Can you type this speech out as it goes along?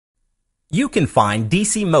You can find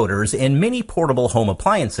DC motors in many portable home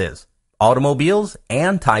appliances, automobiles,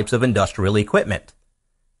 and types of industrial equipment.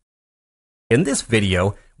 In this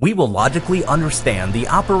video, we will logically understand the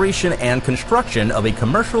operation and construction of a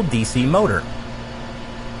commercial DC motor.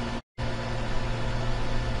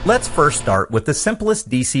 Let's first start with the simplest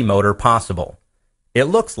DC motor possible. It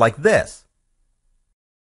looks like this.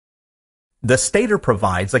 The stator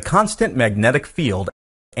provides a constant magnetic field,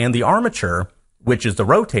 and the armature, which is the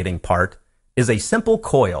rotating part, is a simple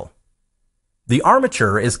coil. The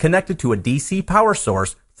armature is connected to a DC power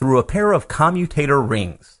source through a pair of commutator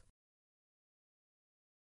rings.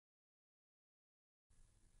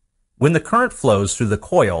 When the current flows through the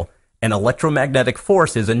coil, an electromagnetic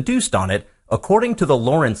force is induced on it according to the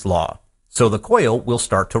Lorentz law, so the coil will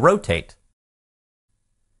start to rotate.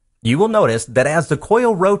 You will notice that as the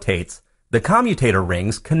coil rotates, the commutator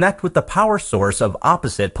rings connect with the power source of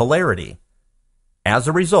opposite polarity. As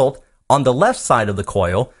a result, on the left side of the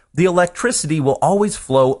coil, the electricity will always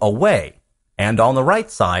flow away, and on the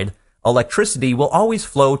right side, electricity will always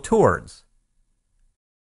flow towards.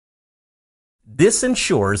 This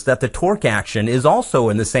ensures that the torque action is also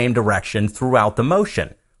in the same direction throughout the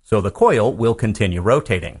motion, so the coil will continue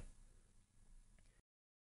rotating.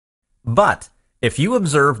 But if you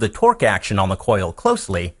observe the torque action on the coil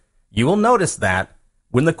closely, you will notice that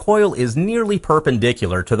when the coil is nearly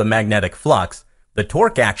perpendicular to the magnetic flux, the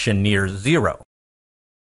torque action nears zero.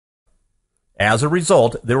 As a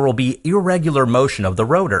result, there will be irregular motion of the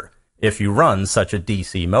rotor if you run such a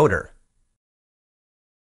DC motor.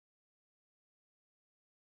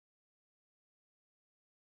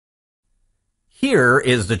 Here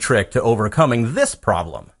is the trick to overcoming this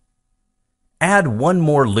problem. Add one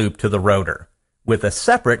more loop to the rotor, with a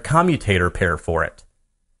separate commutator pair for it.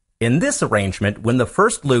 In this arrangement, when the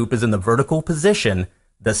first loop is in the vertical position,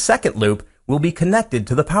 the second loop will be connected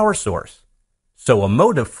to the power source, so a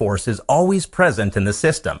motive force is always present in the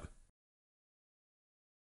system.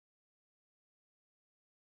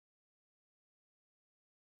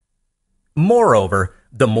 Moreover,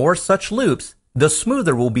 the more such loops, the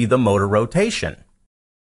smoother will be the motor rotation.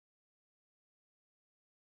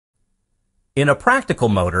 In a practical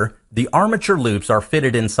motor, the armature loops are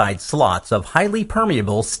fitted inside slots of highly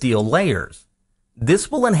permeable steel layers.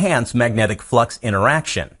 This will enhance magnetic flux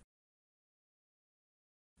interaction.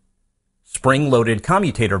 Spring-loaded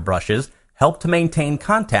commutator brushes help to maintain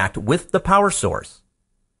contact with the power source.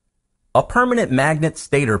 A permanent magnet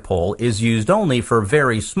stator pole is used only for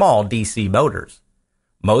very small DC motors.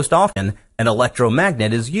 Most often, an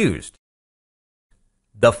electromagnet is used.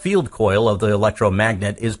 The field coil of the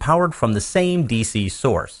electromagnet is powered from the same DC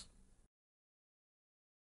source.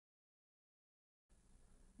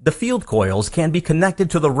 The field coils can be connected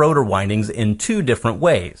to the rotor windings in two different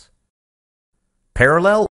ways: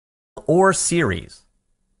 parallel or series.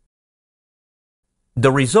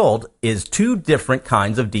 The result is two different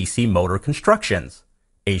kinds of DC motor constructions: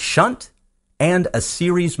 a shunt and a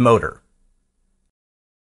series motor.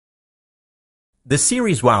 The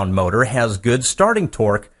series wound motor has good starting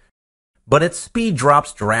torque, but its speed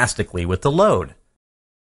drops drastically with the load.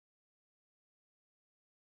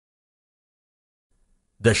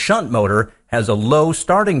 The shunt motor has a low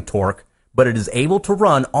starting torque, but it is able to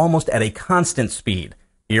run almost at a constant speed,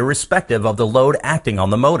 irrespective of the load acting on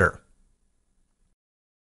the motor.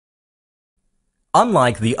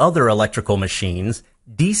 Unlike the other electrical machines,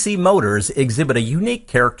 DC motors exhibit a unique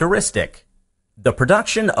characteristic: the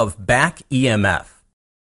production of back EMF.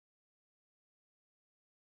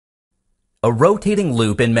 A rotating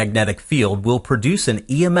loop in magnetic field will produce an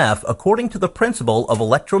EMF according to the principle of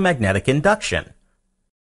electromagnetic induction.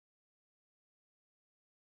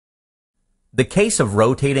 The case of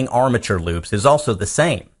rotating armature loops is also the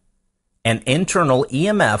same. An internal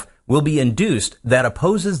EMF will be induced that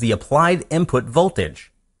opposes the applied input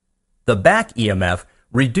voltage. The back EMF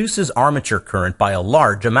reduces armature current by a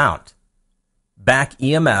large amount. Back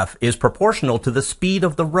EMF is proportional to the speed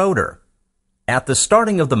of the rotor. At the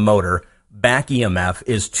starting of the motor, back EMF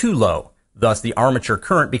is too low, thus the armature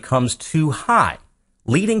current becomes too high,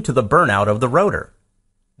 leading to the burnout of the rotor.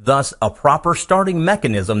 Thus, a proper starting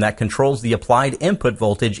mechanism that controls the applied input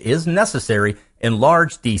voltage is necessary in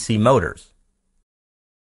large DC motors.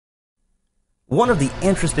 One of the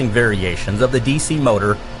interesting variations of the DC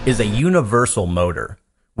motor is a universal motor,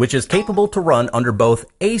 which is capable to run under both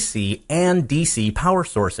AC and DC power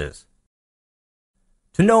sources.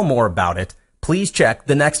 To know more about it, please check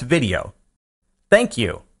the next video. Thank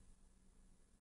you.